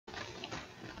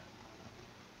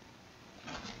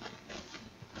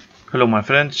Hello my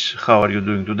friends, how are you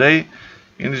doing today?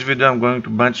 In this video I'm going to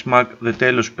benchmark the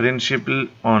Talos principle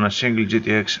on a single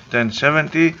GTX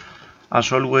 1070.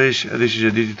 As always, this is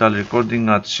a digital recording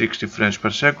at 60 frames per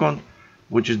second,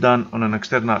 which is done on an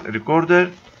external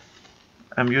recorder.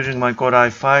 I'm using my Core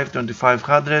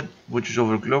i5-2500, which is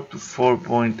overclocked to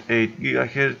 4.8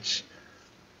 GHz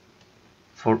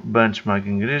for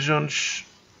benchmarking reasons.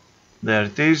 There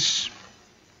it is.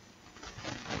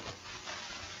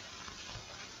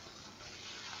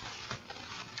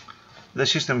 The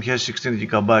system has 16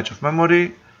 GB of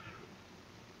memory,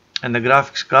 and the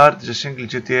graphics card is a single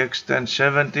GTX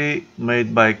 1070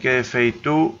 made by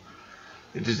KFA2.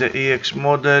 It is the EX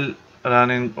model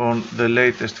running on the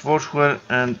latest firmware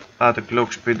and at a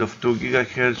clock speed of 2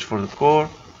 GHz for the core.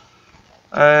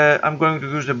 I'm going to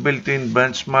use the built-in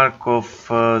benchmark of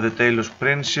the Talos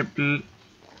principle.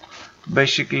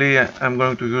 Basically, I'm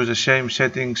going to use the same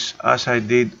settings as I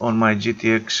did on my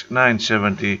GTX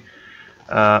 970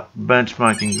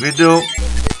 benchmarking video.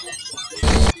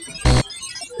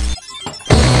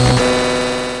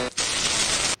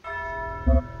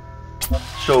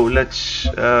 So let's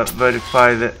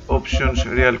verify the options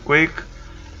real quick.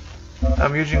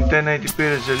 I'm using 1080p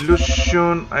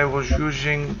resolution. I was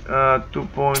using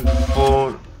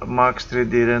 2.4 max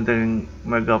 3D rendering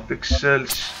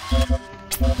megapixels,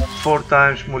 4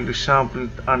 times multi-sampled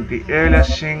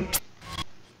anti-aliasing.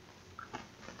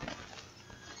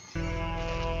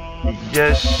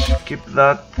 Yes, keep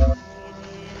that.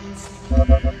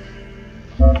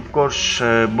 Of course,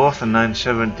 both the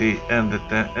 970 and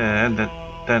the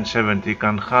 1070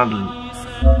 can handle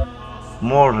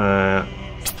more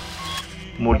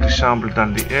multi-sampled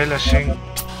anti-aliasing.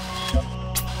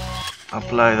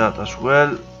 Apply that as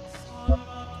well.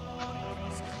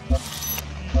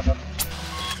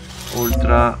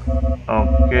 Ultra,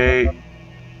 okay.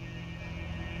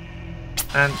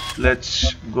 And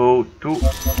let's go to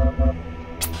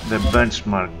the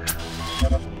benchmark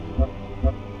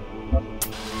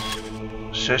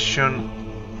session.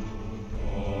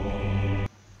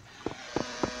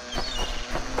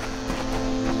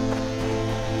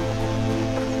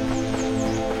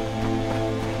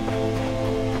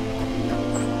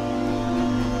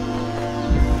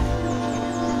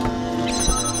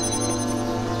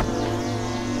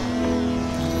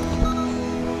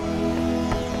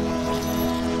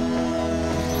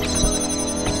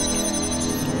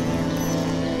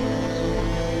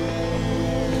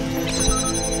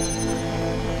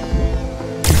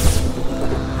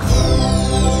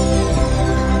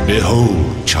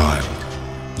 Behold, child,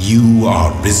 you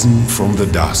are risen from the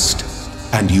dust,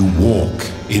 and you walk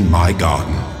in my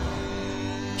garden.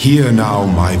 Hear now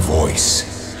my voice,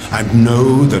 and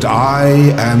know that I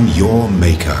am your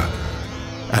maker,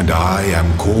 and I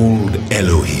am called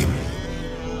Elohim.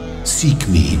 Seek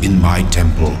me in my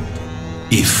temple,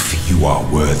 if you are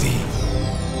worthy.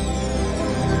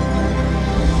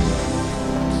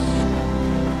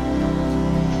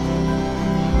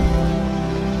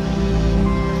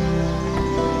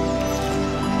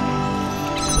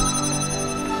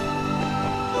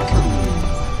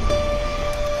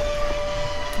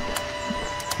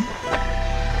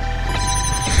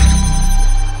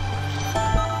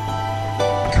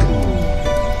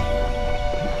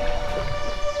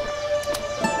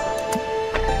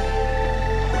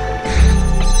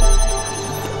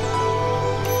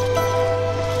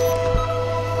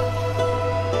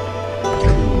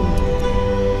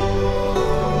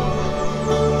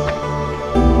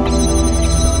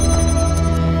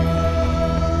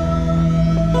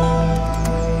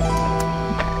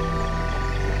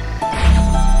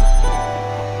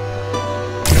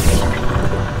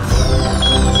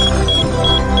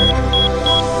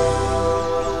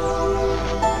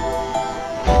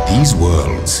 These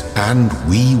worlds, and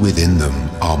we within them,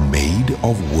 are made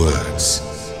of words.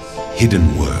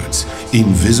 Hidden words,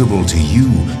 invisible to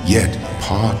you, yet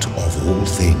part of all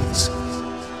things.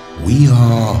 We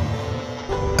are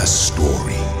a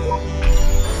story.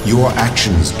 Your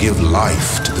actions give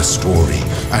life to the story,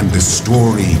 and the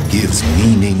story gives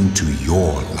meaning to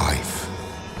your life.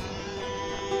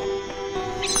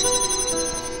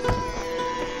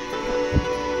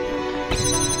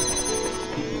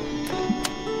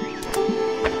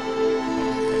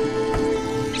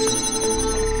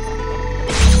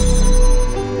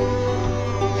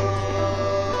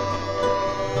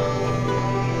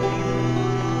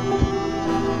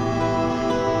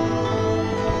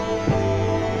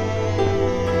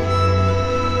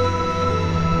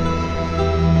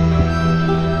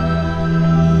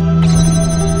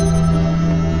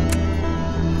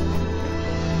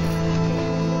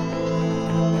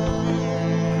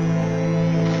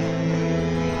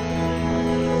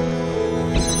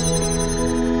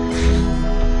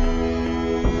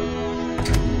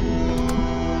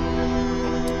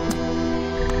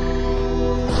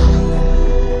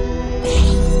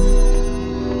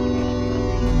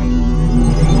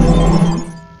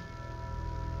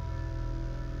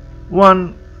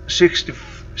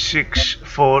 166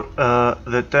 for the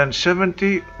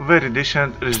 1070, very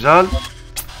decent result.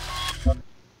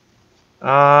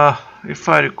 If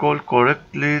I recall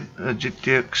correctly,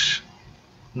 GTX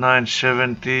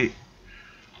 970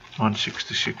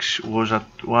 166 was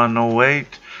at 108.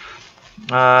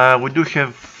 We do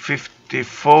have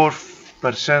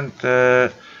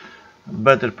 54%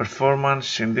 better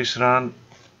performance in this run,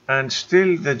 and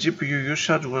still the GPU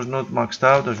usage was not maxed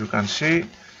out. As you can see,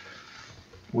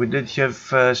 we did have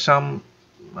some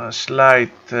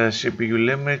slight CPU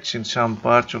limits in some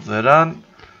parts of the run.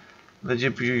 The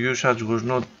GPU usage was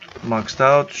not maxed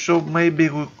out, so maybe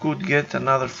we could get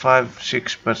another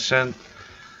 5-6%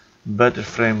 better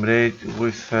frame rate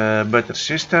with a better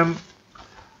system,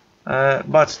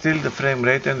 but still the frame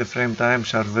rate and the frame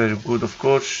times are very good. Of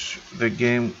course, the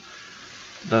game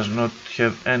does not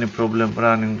have any problem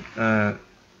running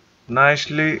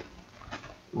nicely.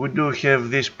 We do have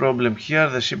this problem here.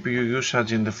 The CPU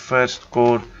usage in the first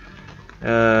core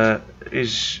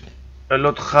is a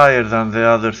lot higher than the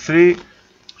other three,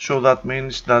 so that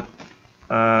means that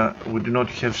we do not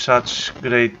have such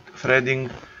great threading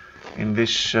in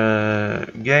this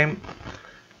game.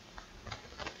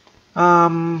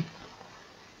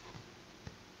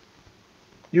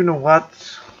 You know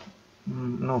what?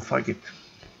 No, fuck it.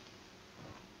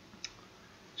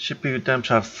 CPU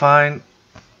temps are fine.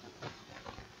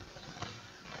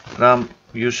 RAM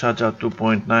usage at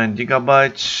 2.9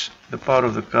 gigabytes. The power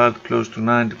of the card close to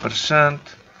 90%.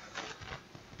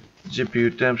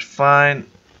 GPU temps fine.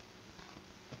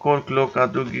 Core clock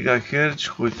at 2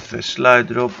 GHz with a slight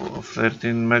drop of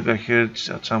 13 MHz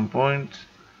at some point,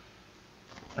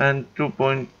 and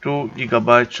 2.2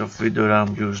 gigabytes of video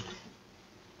RAM used.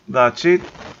 That's it.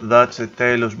 That's a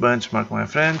Talos benchmark, my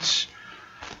friends.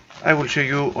 I will see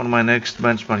you on my next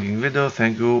benchmarking video.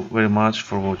 Thank you very much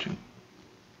for watching.